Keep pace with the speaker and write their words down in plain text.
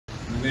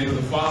In the name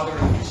of the Father,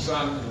 and of the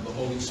Son, and of the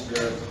Holy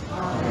Spirit.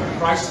 Amen.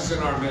 Christ is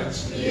in our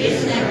midst. He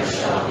is and ever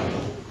shall be.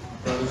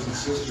 Brothers and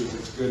sisters,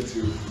 it's good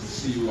to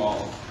see you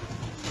all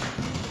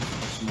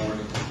this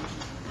morning.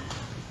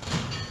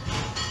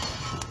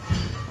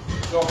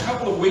 So a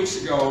couple of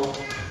weeks ago,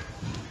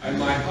 in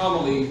my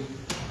homily,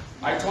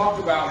 I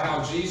talked about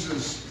how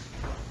Jesus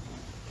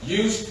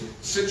used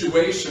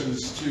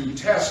situations to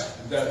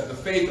test the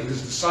faith of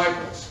his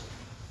disciples.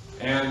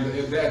 And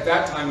at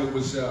that time it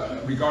was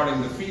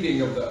regarding the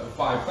feeding of the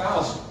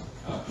 5,000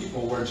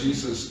 people, where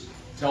Jesus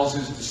tells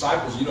his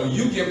disciples, you know,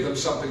 you give them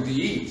something to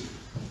eat.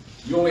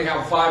 You only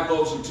have 5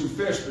 loaves and 2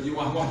 fish, but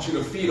I want you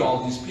to feed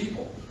all these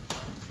people.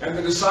 And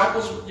the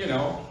disciples, you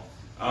know,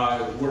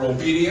 were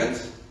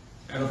obedient.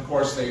 And of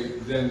course they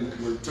then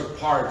took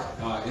part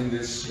in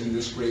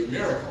this great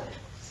miracle.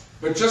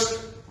 But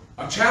just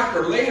a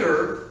chapter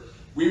later,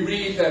 we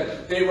read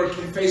that they were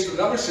faced with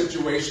another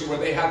situation where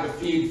they had to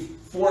feed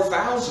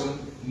 4,000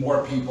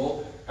 more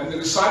people, and the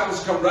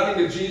disciples come running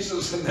to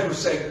Jesus and they were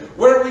saying,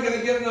 where are we going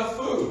to get enough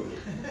food?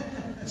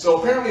 So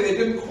apparently they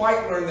didn't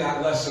quite learn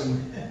that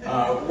lesson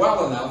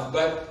well enough,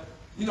 but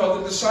you know,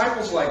 the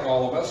disciples, like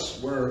all of us,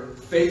 were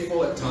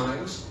faithful at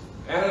times,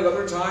 and at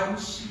other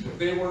times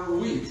they were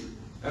weak.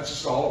 That's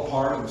just all a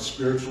part of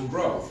spiritual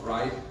growth,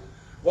 right?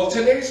 Well,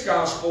 today's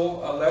gospel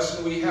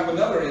lesson, we have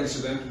another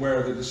incident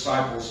where the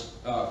disciples'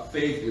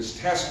 faith is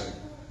tested.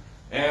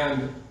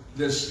 And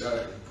this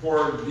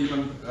poor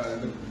demon,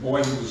 the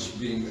boy who was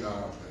being,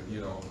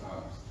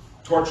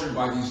 tortured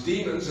by these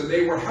demons, and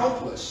they were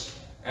helpless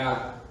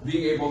at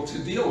being able to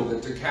deal with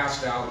it, to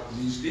cast out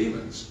these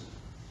demons.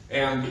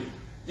 And,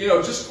 you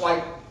know, just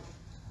like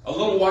a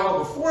little while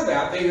before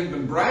that, they had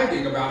been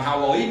bragging about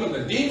how, well, even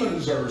the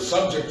demons are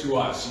subject to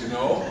us, you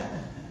know.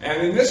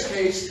 And in this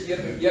case,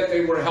 yet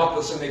they were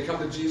helpless, and they come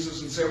to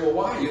Jesus and say, well,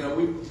 why? You know,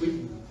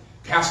 we've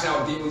cast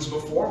out demons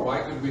before.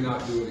 Why could we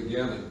not do it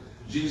again? And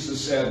Jesus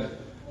said,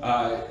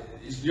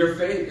 your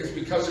faith is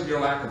because of your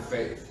lack of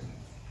faith.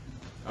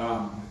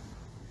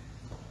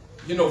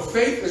 You know,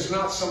 faith is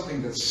not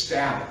something that's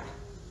static.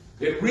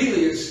 It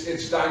really is,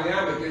 it's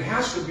dynamic. It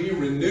has to be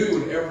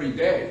renewed every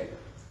day.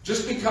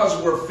 Just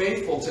because we're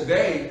faithful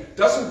today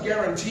doesn't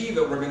guarantee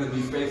that we're going to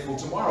be faithful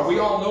tomorrow. We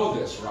all know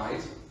this,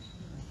 right?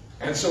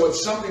 And so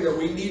it's something that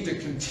we need to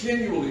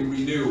continually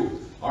renew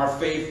our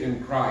faith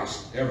in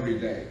Christ every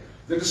day.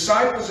 The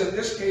disciples in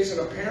this case had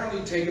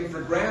apparently taken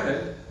for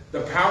granted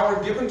the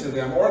power given to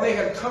them, or they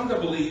had come to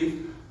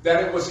believe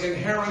that it was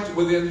inherent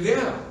within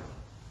them.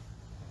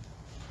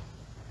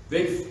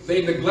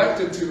 They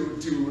neglected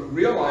to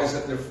realize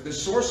that the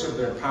source of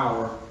their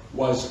power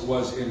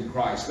was in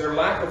Christ. Their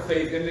lack of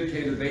faith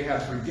indicated they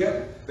had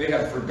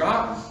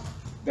forgotten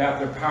that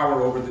their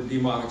power over the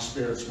demonic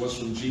spirits was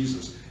from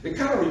Jesus. It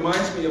kind of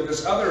reminds me of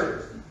this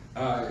other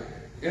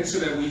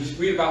incident we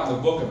read about in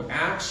the book of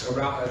Acts,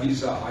 about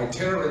these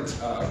itinerant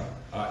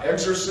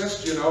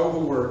exorcists, you know,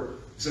 who were,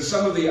 so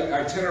some of the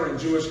itinerant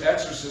Jewish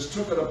exorcists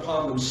took it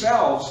upon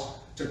themselves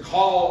to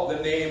call the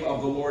name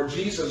of the Lord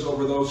Jesus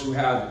over those who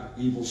had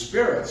evil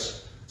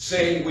spirits,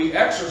 saying, we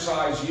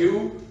exorcise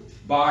you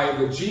by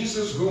the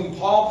Jesus whom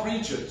Paul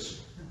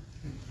preaches.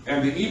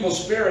 And the evil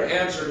spirit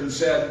answered and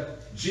said,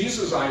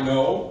 Jesus I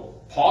know,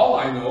 Paul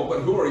I know, but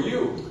who are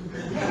you?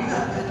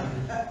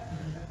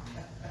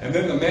 And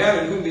then the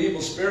man in whom the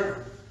evil spirit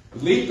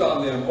leaped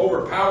on them,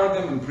 overpowered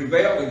them, and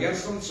prevailed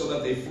against them, so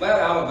that they fled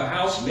out of the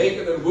house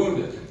naked and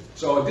wounded.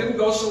 So it didn't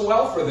go so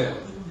well for them.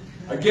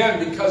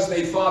 Again, because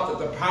they thought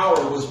that the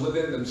power was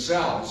within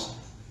themselves,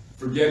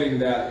 forgetting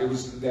that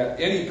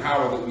any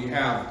power that we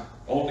have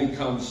only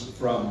comes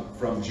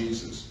from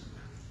Jesus.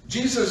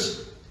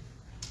 Jesus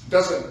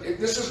doesn't,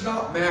 this is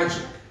not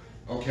magic,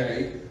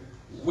 okay?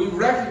 We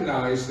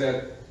recognize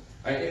that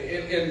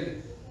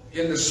in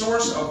the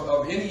source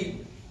of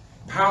any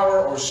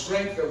power or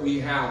strength that we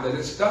have, that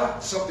it's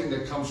not something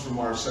that comes from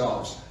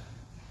ourselves,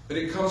 but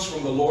it comes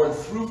from the Lord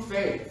through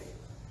faith.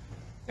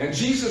 And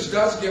Jesus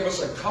does give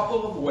us a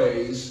couple of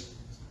ways,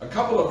 a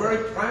couple of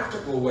very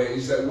practical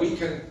ways that we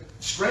can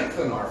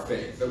strengthen our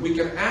faith, that we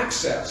can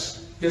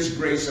access His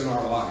grace in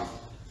our life.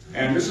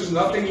 And this is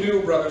nothing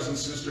new, brothers and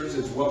sisters.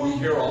 It's what we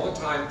hear all the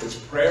time. It's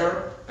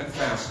prayer and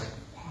fasting.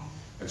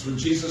 That's what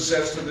Jesus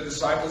says to the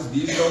disciples.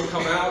 These don't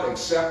come out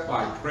except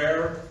by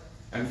prayer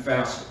and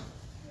fasting.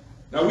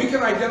 Now we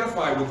can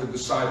identify with the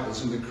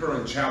disciples in the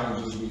current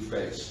challenges we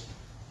face.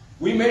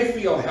 We may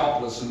feel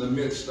helpless in the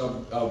midst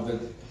of the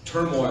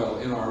turmoil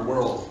in our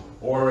world,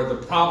 or the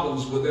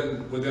problems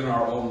within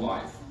our own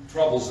life,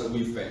 troubles that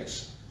we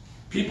face.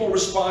 People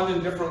respond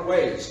in different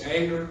ways: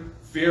 anger,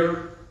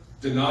 fear,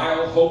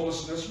 denial,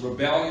 hopelessness,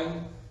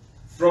 rebellion,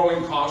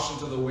 throwing caution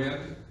to the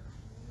wind.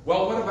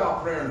 Well, what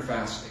about prayer and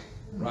fasting,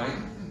 right?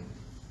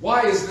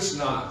 Why is this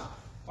not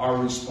our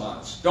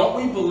response? Don't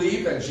we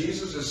believe that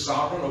Jesus is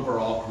sovereign over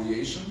all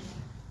creation?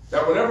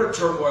 That whatever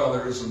turmoil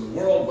there is in the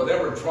world,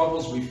 whatever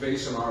troubles we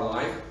face in our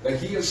life,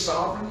 that He is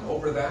sovereign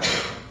over that?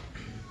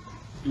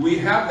 Do we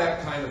have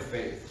that kind of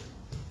faith?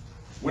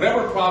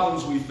 Whatever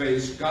problems we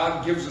face,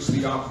 God gives us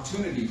the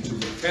opportunity to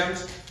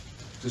repent,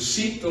 to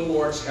seek the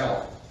Lord's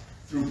help,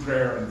 through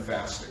prayer and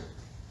fasting.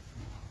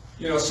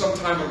 You know, some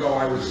time ago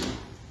I was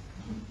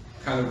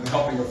kind of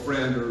helping a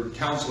friend or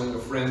counseling a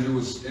friend who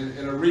was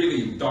in a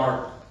really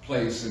dark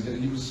place,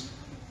 and he was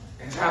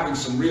having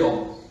some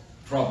real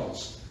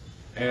troubles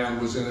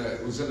and was in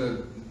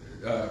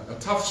a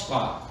tough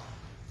spot.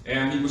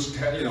 And he was,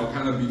 you know,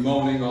 kind of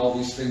bemoaning all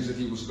these things that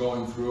he was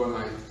going through.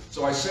 And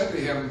so I said to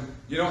him,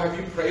 you know, have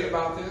you prayed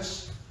about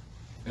this?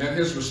 And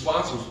his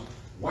response was,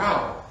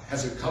 wow,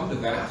 has it come to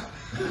that?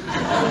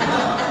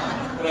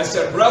 And I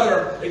said,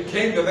 brother, it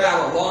came to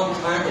that a long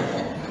time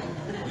ago.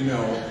 You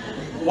know,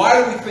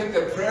 why do we think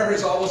that prayer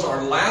is always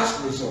our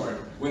last resort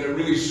when it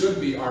really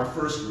should be our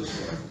first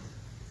resort?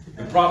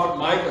 The prophet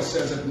Micah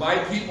says, if my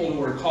people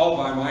who are called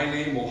by my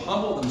name will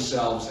humble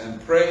themselves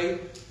and pray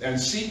and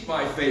seek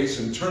my face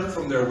and turn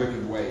from their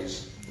wicked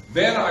ways,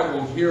 then I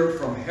will hear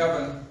from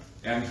heaven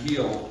and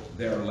heal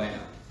their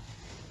land.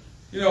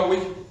 You know, we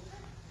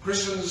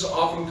Christians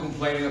often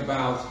complain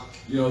about,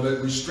 you know,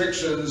 the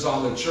restrictions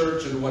on the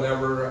church and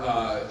whatever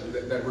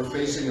that we're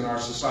facing in our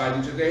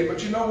society today.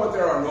 But you know what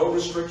there are no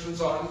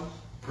restrictions on?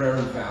 Prayer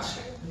and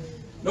fasting.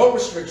 No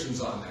restrictions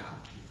on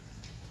that.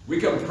 We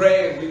can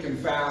pray and we can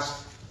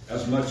fast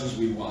as much as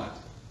we want.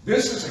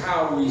 This is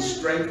how we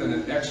strengthen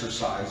and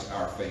exercise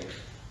our faith.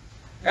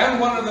 And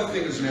one other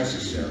thing is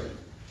necessary.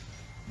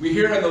 We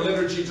hear in the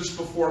liturgy just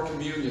before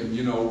communion,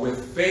 you know,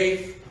 with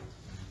faith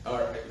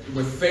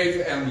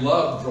and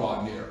love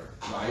draw near,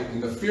 right?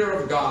 In the fear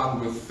of God,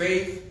 with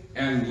faith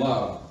and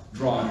love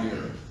draw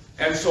near.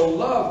 And so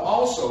love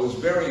also is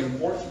very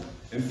important.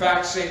 In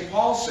fact, St.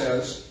 Paul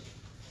says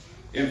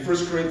in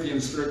 1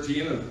 Corinthians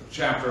 13, a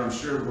chapter I'm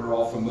sure we're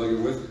all familiar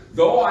with,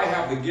 though I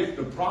have the gift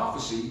of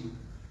prophecy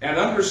and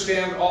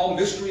understand all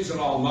mysteries and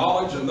all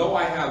knowledge, and though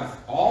I have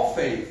all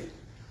faith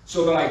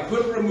so that I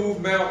could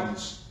remove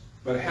mountains,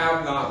 but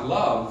have not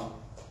love,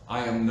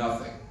 I am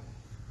nothing.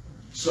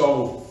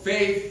 So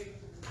faith,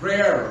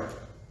 prayer,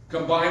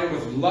 combined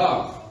with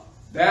love,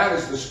 that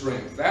is the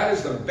strength. That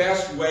is the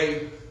best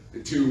way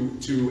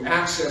to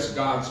access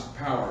God's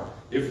power.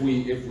 If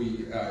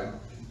we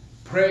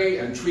pray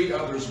and treat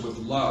others with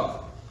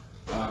love,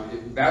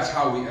 that's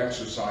how we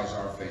exercise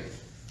our faith.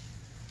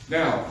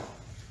 Now,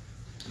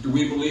 do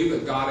we believe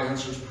that God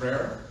answers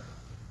prayer?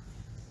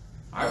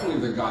 I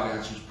believe that God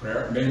answers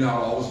prayer. It may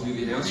not always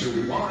be the answer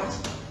we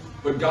want,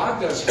 but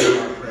God does hear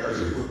our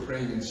prayers if we're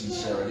praying in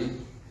sincerity.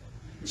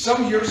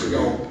 Some years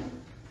ago,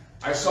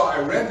 I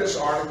read this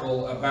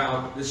article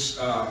about this,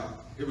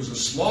 it was a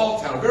small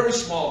town, a very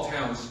small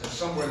town,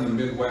 somewhere in the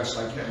Midwest,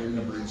 I can't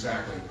remember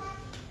exactly.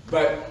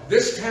 But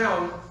this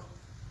town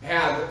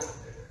had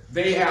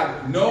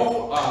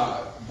no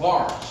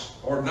bars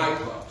or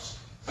nightclubs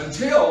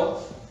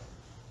until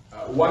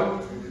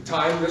one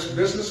time this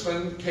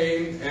businessman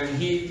came and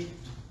he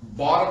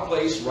bought a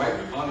place right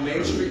on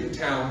Main Street in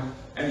town,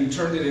 and he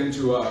turned it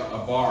into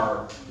a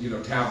bar, you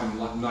know, tavern,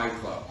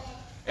 nightclub.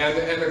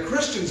 And the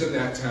Christians in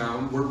that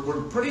town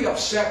were pretty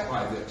upset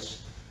by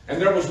this.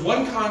 And there was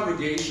one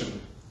congregation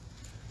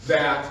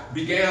that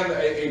began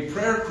a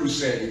prayer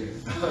crusade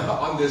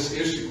on this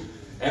issue.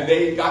 And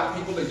they got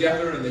people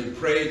together and they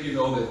prayed, you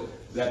know,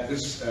 that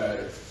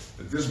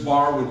this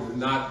bar would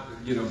not,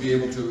 you know, be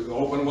able to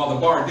open. Well,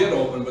 the bar did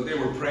open, but they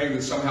were praying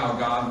that somehow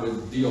God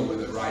would deal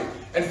with it, right?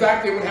 In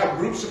fact, they would have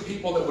groups of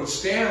people that would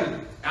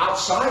stand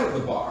outside of the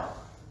bar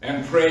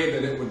and pray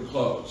that it would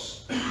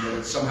close. You know,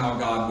 that somehow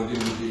God would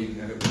intervene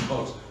and it would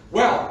close.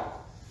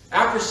 Well,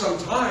 after some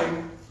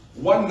time,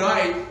 one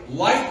night,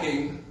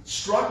 lightning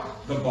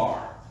struck the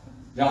bar.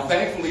 Now,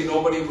 thankfully,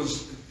 nobody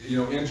was, you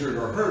know, injured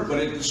or hurt, but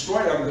it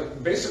destroyed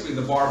them. Basically,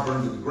 the bar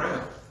burned to the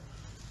ground.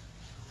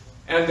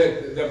 And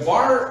the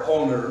bar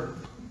owner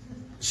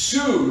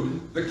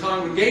sued the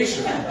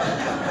congregation,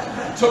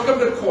 took them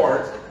to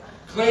court,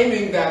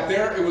 claiming that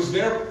it was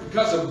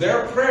because of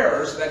their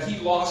prayers that he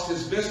lost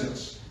his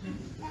business.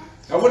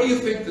 Now, what do you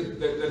think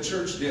the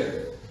church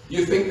did?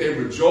 You think they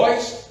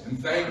rejoiced and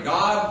thanked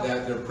God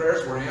that their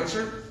prayers were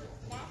answered?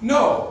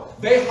 No,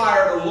 they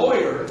hired a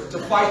lawyer to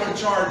fight the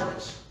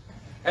charges.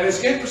 And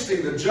it's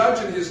interesting, the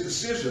judge in his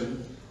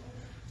decision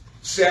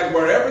said,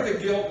 wherever the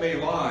guilt may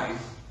lie,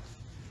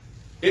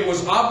 it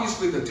was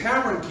obviously the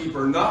tavern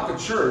keeper, not the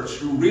church,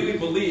 who really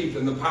believed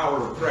in the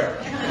power of prayer.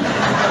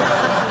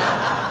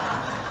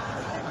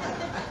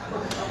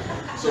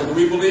 So do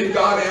we believe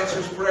God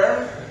answers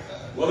prayer?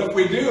 Well, if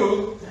we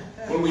do,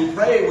 when we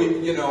pray,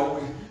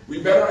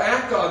 we better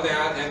act on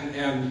that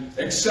and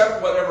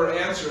accept whatever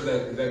answer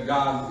that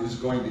God is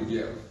going to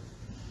give.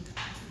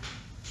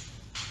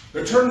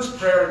 The terms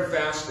prayer and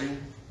fasting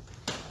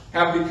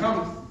have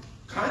become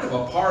kind of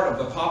a part of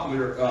the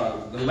popular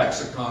the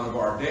lexicon of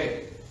our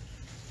day.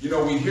 You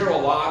know, we hear a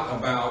lot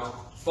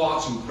about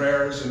thoughts and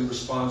prayers in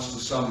response to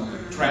some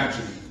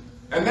tragedy.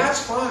 And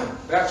that's fine.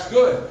 That's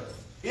good.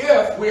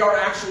 If we are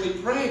actually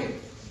praying.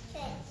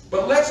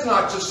 But let's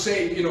not just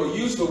say, you know,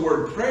 use the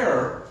word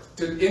prayer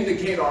to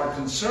indicate our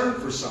concern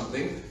for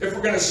something. If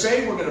we're going to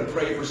say we're going to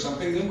pray for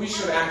something, then we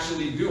should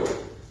actually do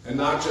it. And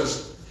not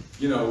just,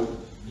 you know,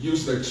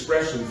 use the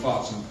expression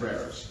thoughts and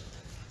prayers.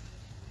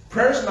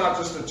 Prayer is not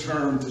just a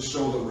term to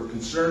show that we're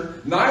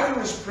concerned.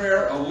 Neither is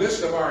prayer a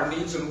list of our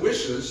needs and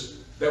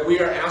wishes that we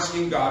are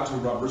asking God to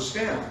rubber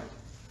stamp.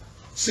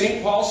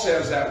 St. Paul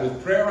says that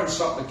with prayer and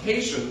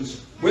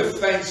supplications, with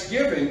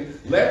thanksgiving,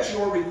 let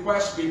your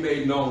requests be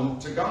made known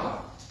to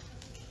God.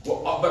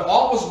 Well, but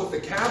always with the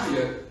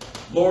caveat,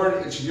 Lord,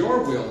 it's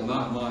your will,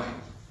 not mine.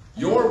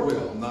 Your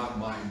will, not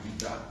mine,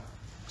 be done.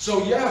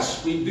 So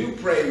yes, we do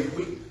pray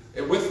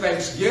with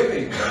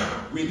thanksgiving.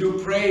 We do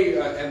pray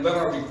and let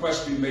our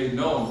requests be made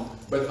known,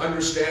 but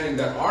understanding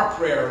that our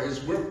prayer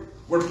is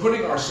we're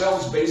putting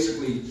ourselves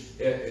basically,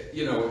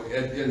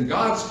 in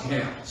God's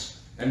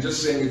hands and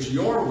just saying it's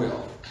your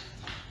will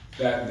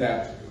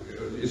that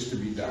is to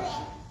be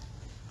done.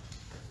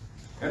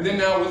 And then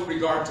now with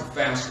regard to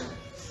fasting.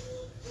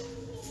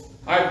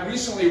 I've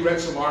recently read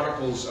some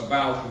articles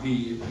about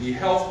the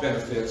health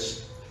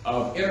benefits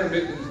of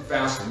intermittent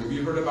fasting. Have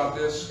you heard about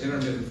this?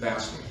 Intermittent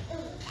fasting.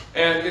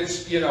 And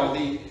it's,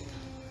 the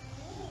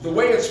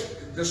way it's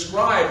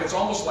described, it's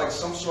almost like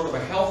some sort of a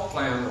health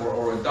plan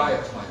or a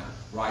diet plan,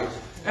 right?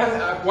 And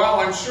while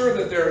I'm sure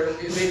that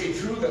it may be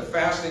true that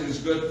fasting is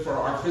good for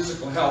our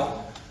physical health,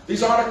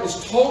 these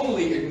articles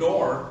totally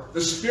ignore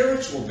the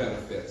spiritual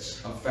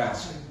benefits of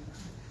fasting.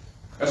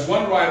 As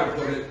one writer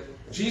put it,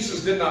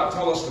 Jesus did not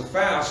tell us to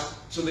fast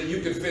so that you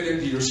could fit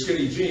into your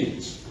skinny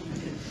jeans.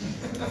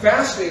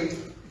 Fasting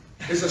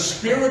is a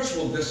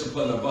spiritual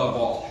discipline above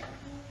all.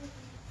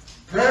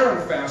 Prayer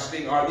and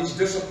fasting are these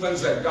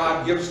disciplines that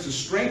God gives to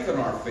strengthen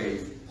our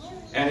faith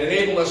and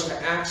enable us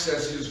to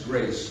access His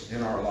grace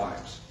in our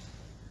lives.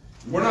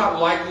 We're not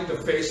likely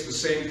to face the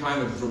same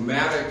kind of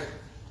dramatic,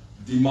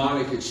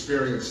 demonic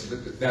experience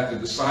that the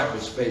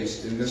disciples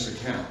faced in this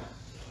account.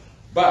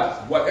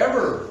 But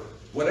whatever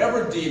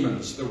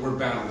demons that we're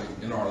battling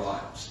in our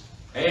lives,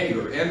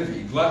 anger,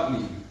 envy,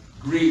 gluttony,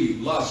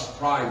 greed, lust,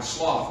 pride,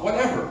 sloth,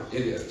 whatever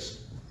it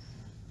is,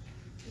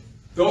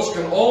 those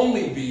can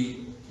only be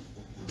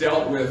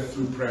dealt with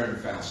through prayer and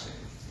fasting.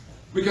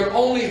 We can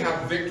only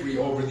have victory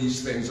over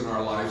these things in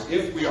our lives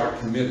if we are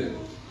committed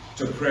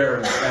to prayer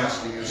and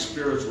fasting as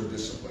spiritual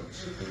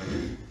disciplines.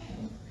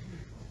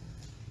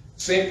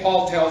 St.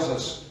 Paul tells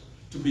us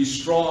to be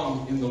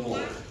strong in the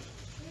Lord.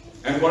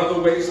 And one of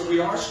the ways that we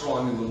are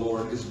strong in the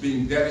Lord is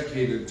being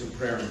dedicated to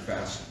prayer and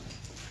fasting.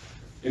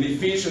 In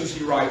Ephesians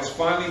he writes,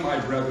 "Finally, my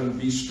brethren,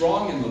 be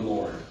strong in the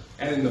Lord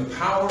and in the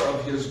power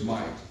of His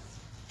might.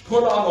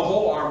 Put on the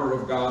whole armor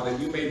of God that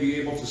you may be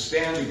able to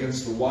stand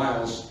against the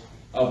wiles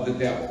of the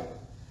devil.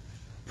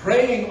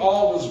 Praying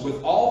always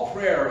with all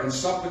prayer and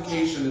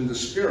supplication in the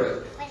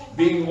Spirit,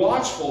 being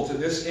watchful to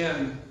this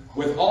end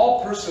with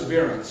all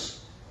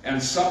perseverance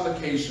and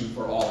supplication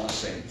for all the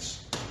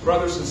saints."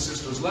 Brothers and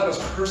sisters, let us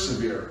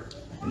persevere.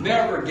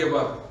 Never give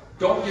up.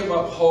 Don't give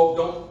up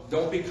hope.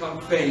 Don't become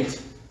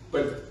faint.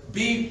 But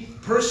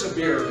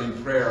persevere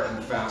in prayer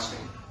and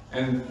fasting.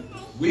 And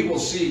we will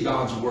see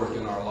God's work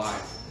in our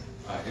life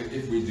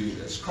if we do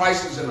this.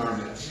 Christ is in our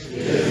midst.